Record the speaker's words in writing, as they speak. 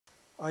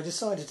I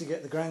decided to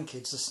get the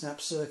grandkids a Snap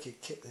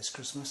Circuit kit this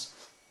Christmas.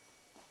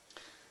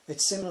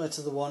 It's similar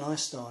to the one I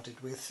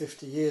started with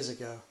 50 years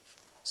ago,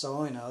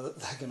 so I know that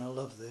they're going to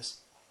love this.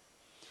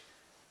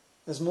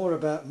 There's more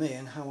about me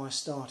and how I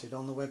started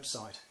on the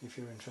website if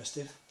you're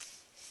interested.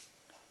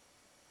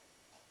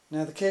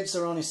 Now the kids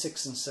are only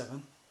 6 and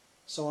 7,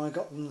 so I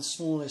got them the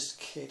smallest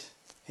kit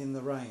in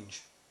the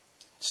range.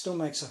 It still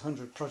makes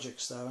 100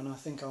 projects though, and I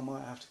think I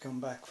might have to come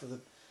back for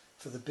the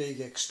big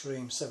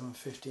extreme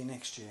 750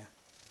 next year.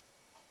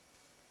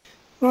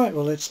 Right,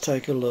 well, let's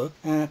take a look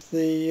at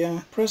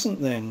the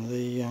present then,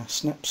 the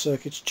Snap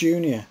Circuits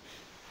Jnr.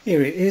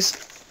 Here it is.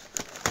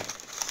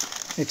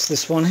 It's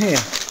this one here.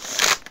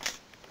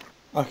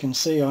 I can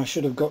see I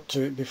should have got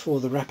to it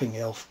before the wrapping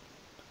elf.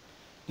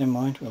 Never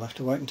mind, we'll have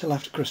to wait until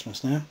after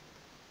Christmas now.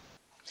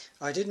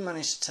 I did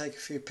manage to take a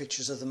few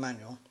pictures of the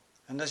manual,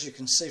 and as you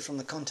can see from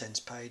the contents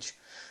page,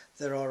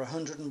 there are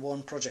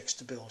 101 projects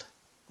to build,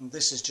 and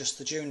this is just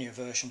the junior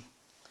version.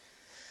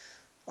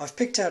 I've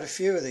picked out a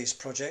few of these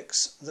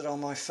projects that are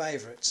my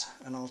favourites,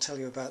 and I'll tell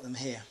you about them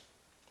here.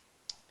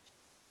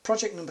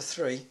 Project number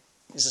 3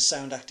 is a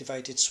sound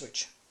activated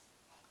switch.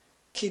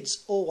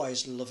 Kids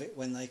always love it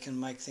when they can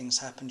make things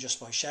happen just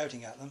by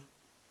shouting at them.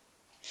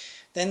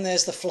 Then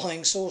there's the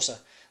flying saucer.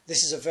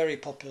 This is a very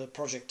popular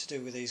project to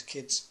do with these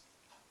kids.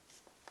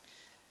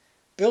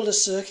 Build a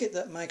circuit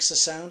that makes a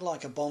sound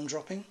like a bomb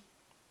dropping.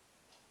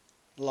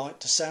 Light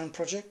to sound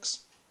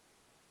projects.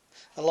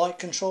 A light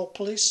control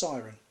police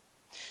siren.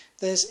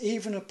 There's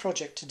even a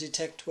project to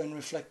detect when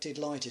reflected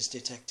light is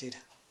detected.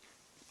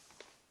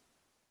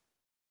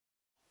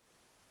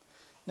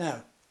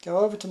 Now, go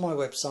over to my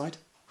website,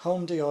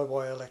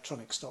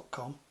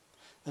 homediyelectronics.com,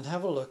 and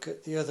have a look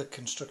at the other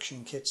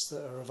construction kits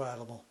that are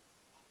available.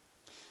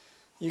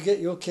 You get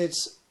your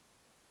kids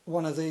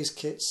one of these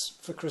kits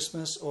for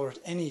Christmas or at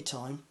any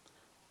time,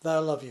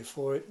 they'll love you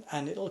for it,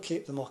 and it'll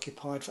keep them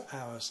occupied for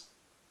hours.